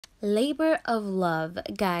Labor of love,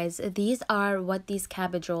 guys. These are what these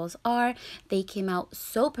cabbage rolls are. They came out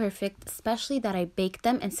so perfect, especially that I baked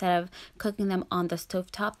them instead of cooking them on the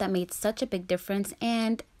stovetop. That made such a big difference.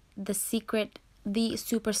 And the secret, the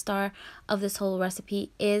superstar of this whole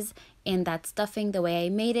recipe is in that stuffing, the way I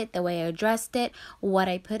made it, the way I dressed it, what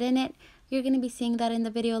I put in it. You're going to be seeing that in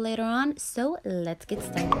the video later on, so let's get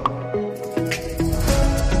started.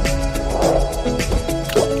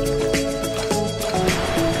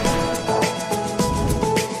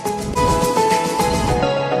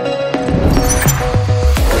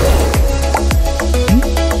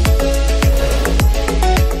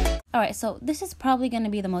 Alright, so this is probably going to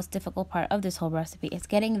be the most difficult part of this whole recipe. It's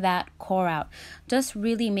getting that core out. Just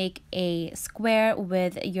really make a square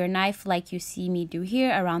with your knife like you see me do here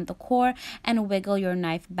around the core and wiggle your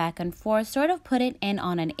knife back and forth. Sort of put it in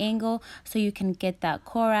on an angle so you can get that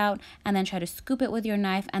core out, and then try to scoop it with your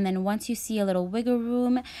knife. And then once you see a little wiggle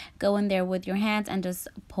room, go in there with your hands and just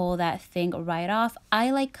pull that thing right off. I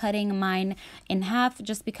like cutting mine in half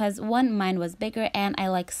just because one, mine was bigger, and I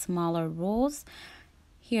like smaller rolls.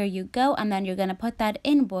 Here you go, and then you're going to put that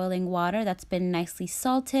in boiling water that's been nicely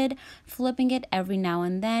salted, flipping it every now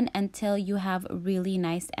and then until you have really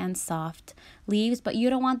nice and soft leaves, but you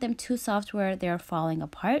don't want them too soft where they're falling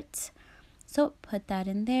apart. So put that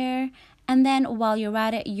in there, and then while you're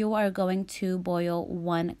at it, you are going to boil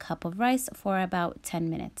 1 cup of rice for about 10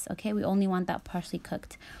 minutes. Okay, we only want that partially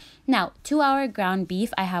cooked. Now, 2-hour ground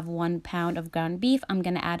beef. I have 1 pound of ground beef. I'm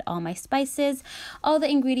going to add all my spices. All the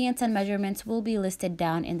ingredients and measurements will be listed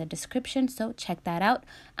down in the description, so check that out.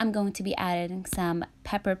 I'm going to be adding some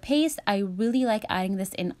pepper paste. I really like adding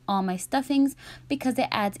this in all my stuffings because it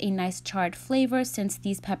adds a nice charred flavor since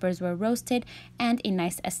these peppers were roasted, and a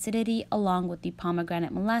nice acidity along with the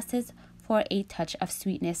pomegranate molasses for a touch of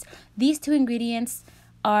sweetness. These 2 ingredients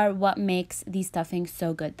are what makes these stuffings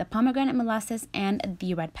so good: the pomegranate molasses and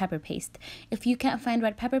the red pepper paste. If you can't find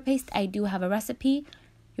red pepper paste, I do have a recipe.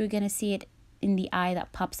 You're gonna see it in the eye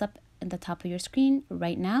that pops up at the top of your screen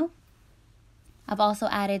right now. I've also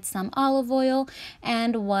added some olive oil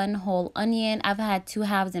and 1 whole onion. I've had 2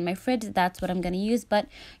 halves in my fridge. That's what I'm going to use, but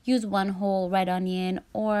use 1 whole red onion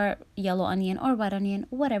or yellow onion or white onion,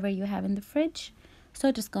 whatever you have in the fridge.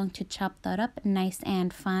 So just going to chop that up nice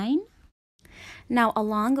and fine. Now,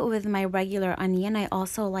 along with my regular onion, I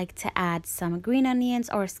also like to add some green onions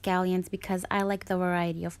or scallions because I like the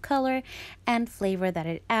variety of color and flavor that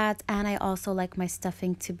it adds, and I also like my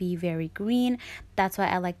stuffing to be very green. That's why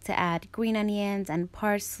I like to add green onions and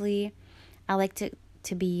parsley. I like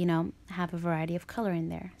to be, you know, have a variety of color in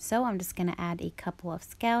there. So I'm just going to add a couple of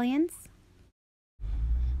scallions.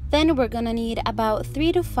 Then we're gonna need about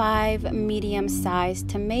 3 to 5 medium-sized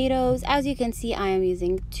tomatoes. As you can see, I am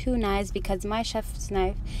using 2 knives because my chef's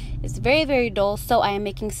knife is very dull, so I am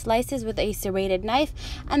making slices with a serrated knife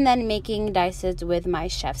and then making dices with my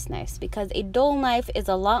chef's knives because a dull knife is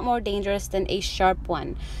a lot more dangerous than a sharp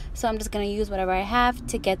one. So I'm just gonna use whatever I have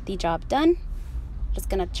to get the job done. Just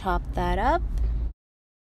gonna chop that up.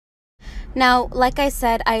 Now, like I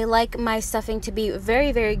said, I like my stuffing to be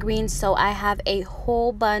very green, so I have a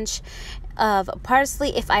whole bunch of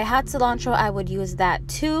parsley. If I had cilantro, I would use that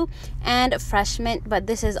too, and fresh mint, but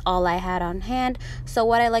this is all I had on hand. So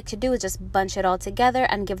what I like to do is just bunch it all together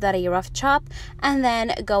and give that a rough chop, and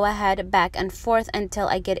then go ahead back and forth until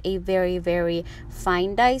I get a very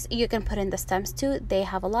fine dice. You can put in the stems too. They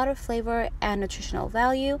have a lot of flavor and nutritional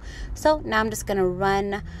value. So now I'm just gonna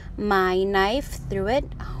run my knife through it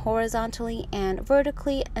horizontally and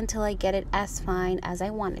vertically until I get it as fine as I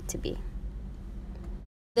want it to be.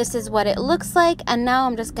 This is what it looks like, and now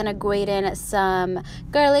I'm just gonna grate in some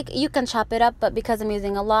garlic. You can chop it up, but because I'm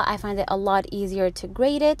using a lot, I find it a lot easier to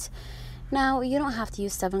grate it. Now, you don't have to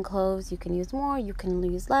use 7 cloves. You can use more, you can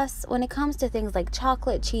use less. When it comes to things like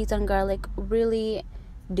chocolate, cheese, and garlic, really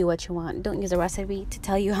do what you want. Don't use a recipe to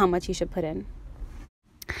tell you how much you should put in.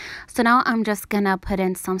 So now I'm just gonna put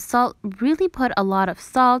in some salt. Really put a lot of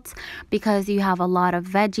salt because you have a lot of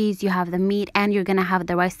veggies, you have the meat, and you're gonna have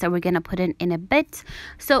the rice that we're gonna put in a bit.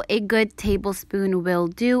 So a good tablespoon will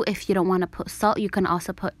do. If you don't want to put salt, you can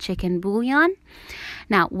also put chicken bouillon.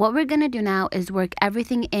 Now, what we're gonna do now is work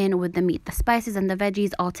everything in with the meat, the spices and the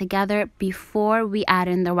veggies all together before we add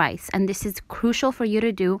in the rice. And this is crucial for you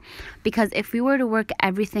to do because if we were to work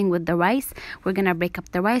everything with the rice, we're gonna break up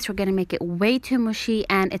the rice, we're gonna make it way too mushy,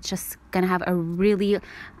 and and it's just gonna have a really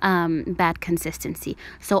bad consistency.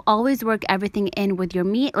 So always work everything in with your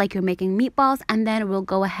meat like you're making meatballs, and then we'll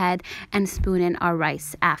go ahead and spoon in our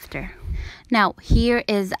rice after. Now here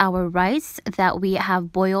is our rice that we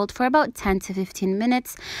have boiled for about 10 to 15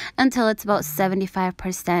 minutes until it's about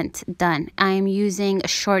 75% done. I am using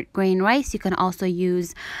short grain rice. You can also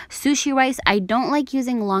use sushi rice. I don't like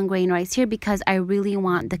using long grain rice here because I really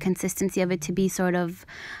want the consistency of it to be sort of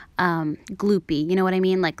gloopy. You know what I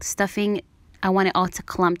mean? Like stuffing, I want it all to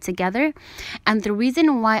clump together. And the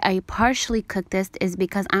reason why I partially cook this is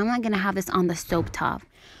because I'm not going to have this on the stovetop.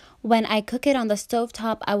 When I cook it on the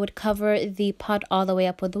stovetop, I would cover the pot all the way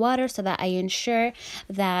up with water so that I ensure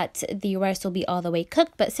that the rice will be all the way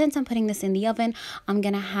cooked. But since I'm putting this in the oven, I'm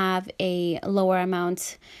going to have a lower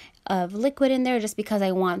amount of liquid in there just because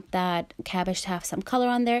I want that cabbage to have some color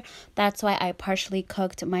on there. That's why I partially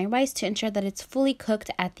cooked my rice to ensure that it's fully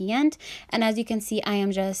cooked at the end. And as you can see, I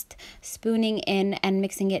am just spooning in and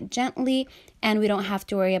mixing it gently, and we don't have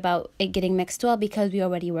to worry about it getting mixed well because we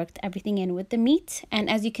already worked everything in with the meat. And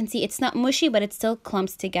as you can see, it's not mushy, but it still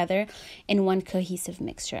clumps together in one cohesive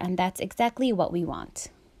mixture, and that's exactly what we want.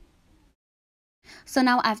 So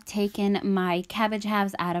now I've taken my cabbage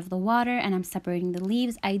halves out of the water and I'm separating the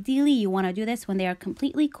leaves. Ideally, you want to do this when they are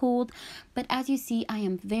completely cooled. But as you see, I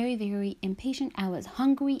am very, very impatient. I was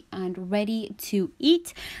hungry and ready to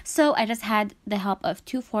eat. So I just had the help of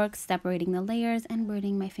 2 forks separating the layers and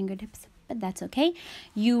burning my fingertips. But that's okay.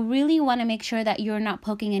 You really want to make sure that you're not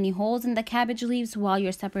poking any holes in the cabbage leaves while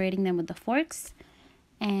you're separating them with the forks.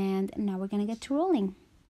 And now we're going to get to rolling.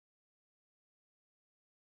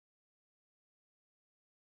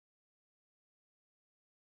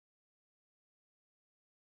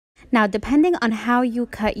 Now, depending on how you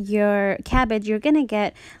cut your cabbage, you're going to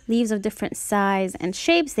get leaves of different size and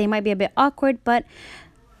shapes. They might be a bit awkward, but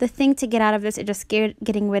the thing to get out of this is just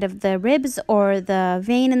getting rid of the ribs or the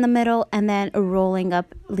vein in the middle and then rolling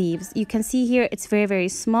up leaves. You can see here it's very, very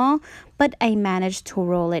small, but I managed to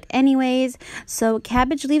roll it anyways. So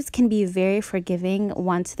cabbage leaves can be very forgiving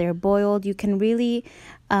once they're boiled. You can really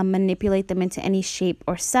manipulate them into any shape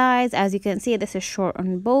or size. As you can see, this is short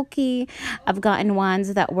and bulky. I've gotten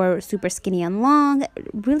ones that were super skinny and long,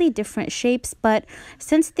 really different shapes. But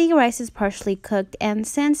since the rice is partially cooked and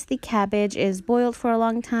since the cabbage is boiled for a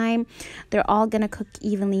long time, they're all gonna cook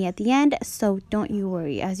evenly at the end. So don't you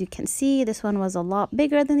worry. As you can see, this one was a lot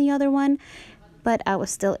bigger than the other one, but I was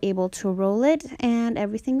still able to roll it and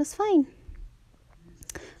everything was fine.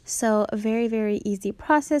 So a very, very easy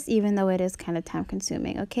process, even though it is kind of time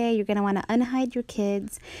consuming. Okay, you're going to want to unhide your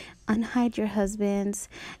kids, unhide your husbands,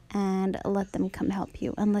 and let them come help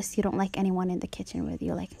you, unless you don't like anyone in the kitchen with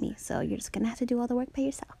you like me. So you're just going to have to do all the work by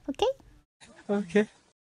yourself. Okay? Okay.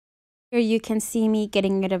 Here you can see me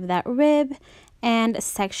getting rid of that rib and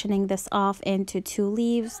sectioning this off into 2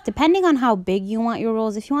 leaves. Depending on how big you want your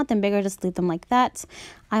rolls, if you want them bigger, just leave them like that.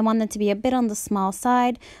 I want them to be a bit on the small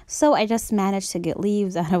side, so I just managed to get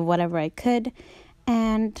leaves out of whatever I could.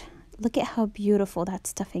 And look at how beautiful that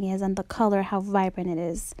stuffing is and the color, how vibrant it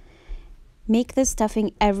is. Make this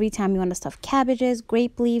stuffing every time you want to stuff cabbages,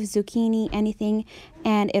 grape leaves, zucchini, anything,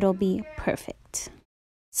 and it'll be perfect.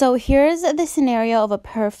 So here's the scenario of a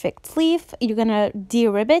perfect leaf. You're gonna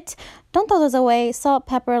de-rib it. Don't throw those away. Salt,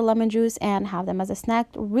 pepper, lemon juice, and have them as a snack.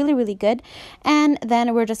 Really, really good. And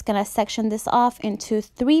then we're just gonna section this off into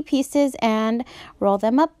 3 pieces and roll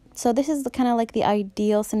them up. So this is kind of like the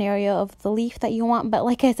ideal scenario of the leaf that you want. But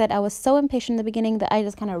like I said, I was so impatient in the beginning that I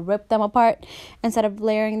just kind of ripped them apart instead of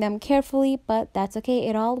layering them carefully. But that's okay.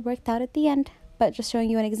 It all worked out at the end. But just showing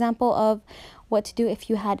you an example of what to do if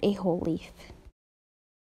you had a whole leaf.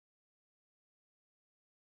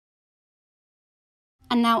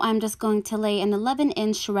 And now I'm just going to lay an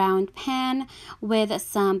 11-inch round pan with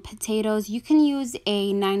some potatoes. You can use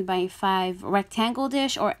a 9x5 rectangle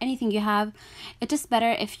dish or anything you have. It's just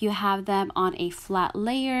better if you have them on a flat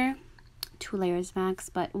layer, 2 layers max,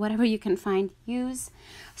 but whatever you can find, use.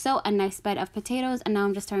 So a nice bed of potatoes, and now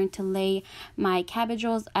I'm just starting to lay my cabbage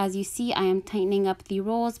rolls. As you see, I am tightening up the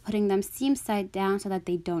rolls, putting them seam side down so that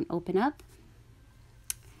they don't open up.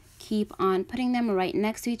 Keep on putting them right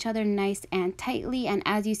next to each other nice and tightly, and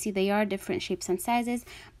as you see, they are different shapes and sizes,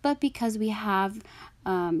 but because we have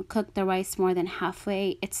cooked the rice more than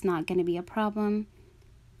halfway, it's not going to be a problem.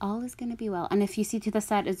 All is going to be well. And if you see to the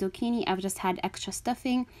side is zucchini, I've just had extra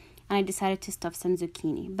stuffing and I decided to stuff some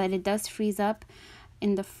zucchini, but it does freeze up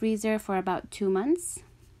in the freezer for about 2 months,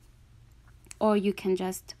 or you can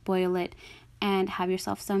just boil it and have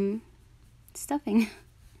yourself some stuffing.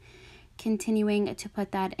 continuing to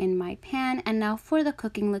put that in my pan. And now for the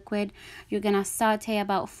cooking liquid, you're gonna saute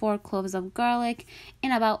about 4 cloves of garlic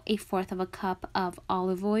in about 1/4 of a cup of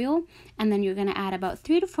olive oil, and then you're gonna add about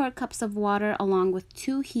 3 to 4 cups of water along with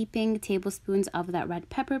 2 heaping tablespoons of that red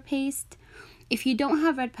pepper paste. If you don't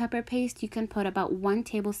have red pepper paste, you can put about 1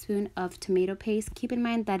 tablespoon of tomato paste. Keep in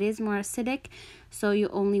mind that is more acidic, so you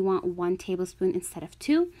only want 1 tablespoon instead of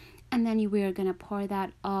 2. And then we are going to pour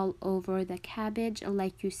that all over the cabbage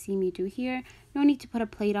like you see me do here. No need to put a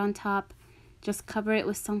plate on top. Just cover it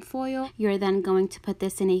with some foil. You're then going to put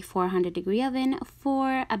this in a 400-degree oven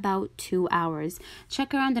for about 2 hours.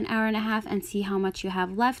 Check around an hour and a half and see how much you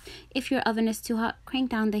have left. If your oven is too hot,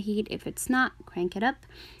 crank down the heat. If it's not, crank it up.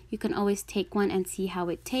 You can always take one and see how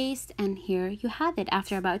it tastes. And here you have it.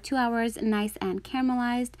 After about 2 hours, nice and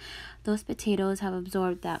caramelized. Those potatoes have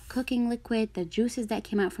absorbed that cooking liquid, the juices that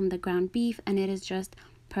came out from the ground beef, and it is just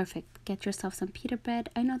perfect. Get yourself some pita bread.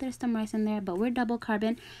 I know there's some rice in there, but we're double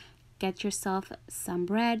carbon. Get yourself some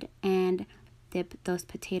bread and dip those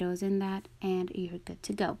potatoes in that, and you're good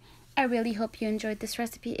to go. I really hope you enjoyed this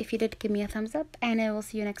recipe. If you did, give me a thumbs up, and I will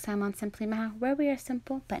see you next time on Simply Maha, where we are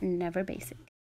simple but never basic.